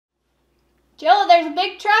Jill, there's a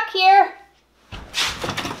big truck here.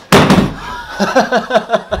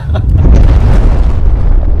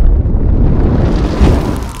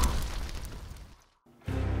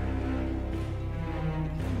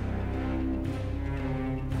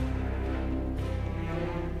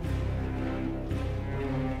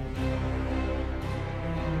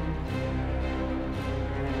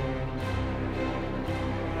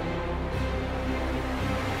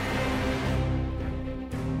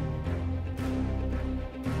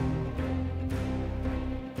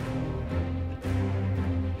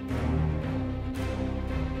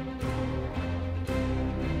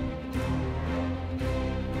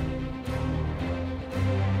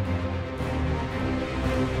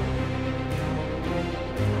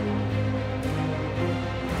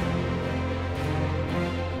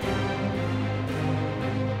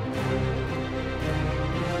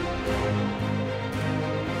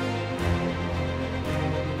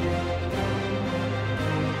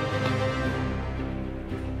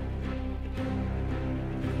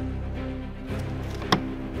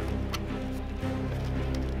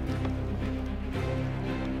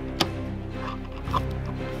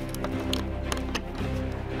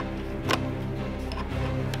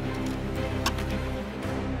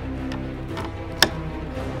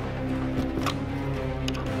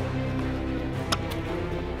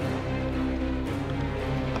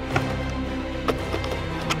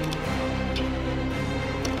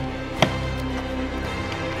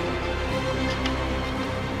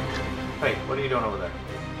 Hey, what are you doing over there?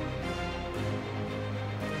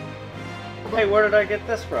 Hey, where did I get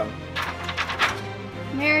this from?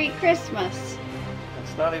 Merry Christmas.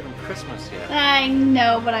 It's not even Christmas yet. I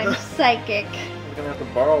know, but I'm psychic. I'm gonna have to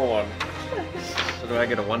borrow one. So do I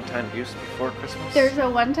get a one-time use before Christmas? There's a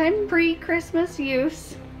one-time pre-Christmas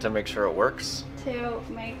use. To make sure it works? To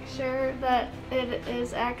make sure that it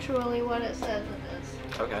is actually what it says it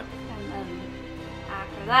is. Okay. And then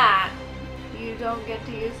after that, you don't get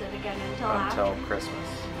to use it again until after Christmas.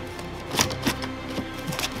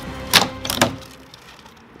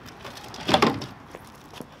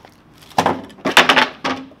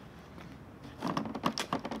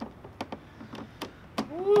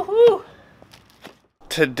 Woohoo!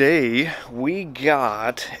 Today we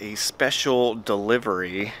got a special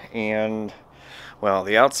delivery, and well,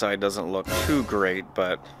 the outside doesn't look too great,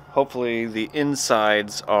 but hopefully the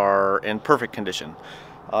insides are in perfect condition.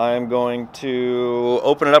 I'm going to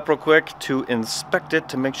open it up real quick to inspect it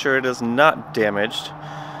to make sure it is not damaged,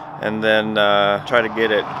 and then try to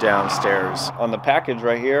get it downstairs. On the package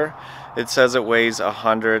right here, it says it weighs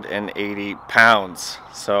 180 pounds,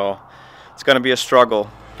 so it's going to be a struggle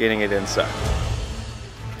getting it inside.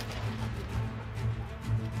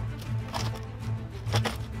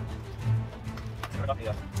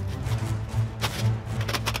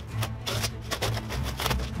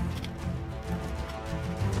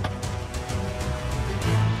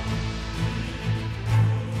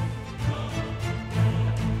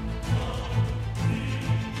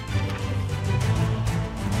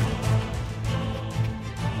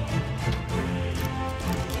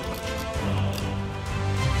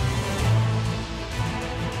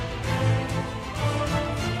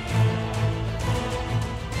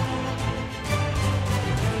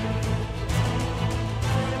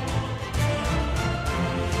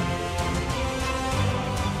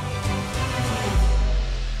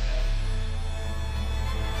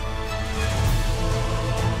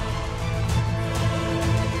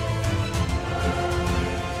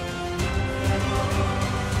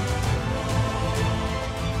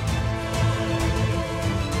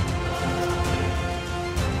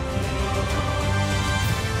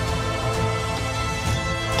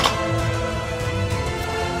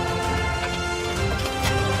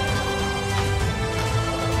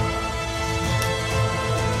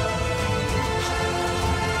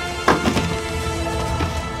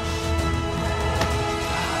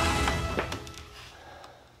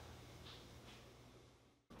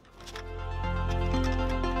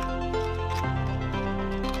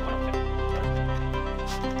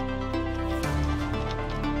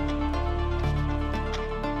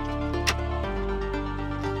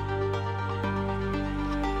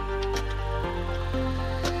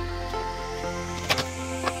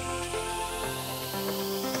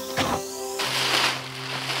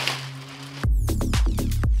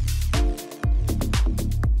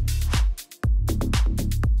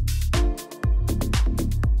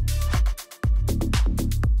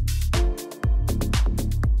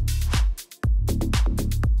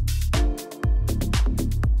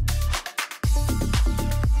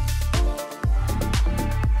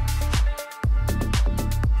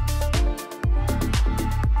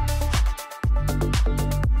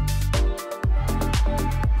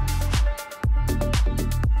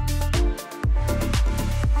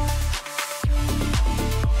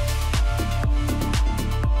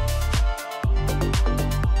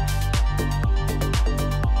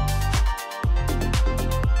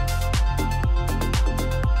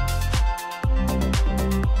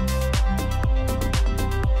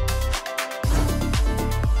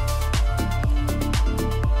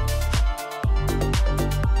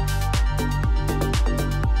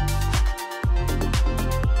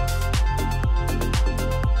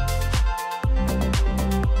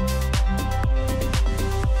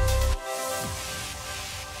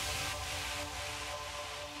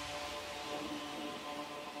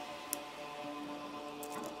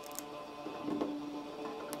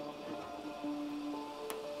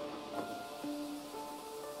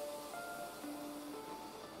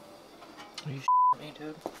 me,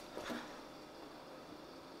 dude.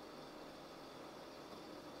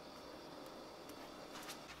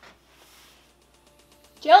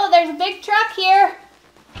 Joe, there's a big truck here.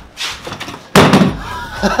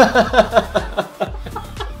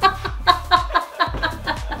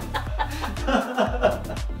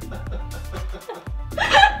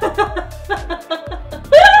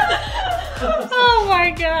 Oh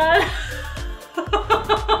my god.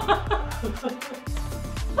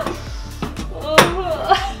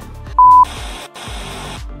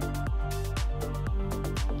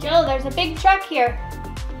 Joe, there's a big truck here.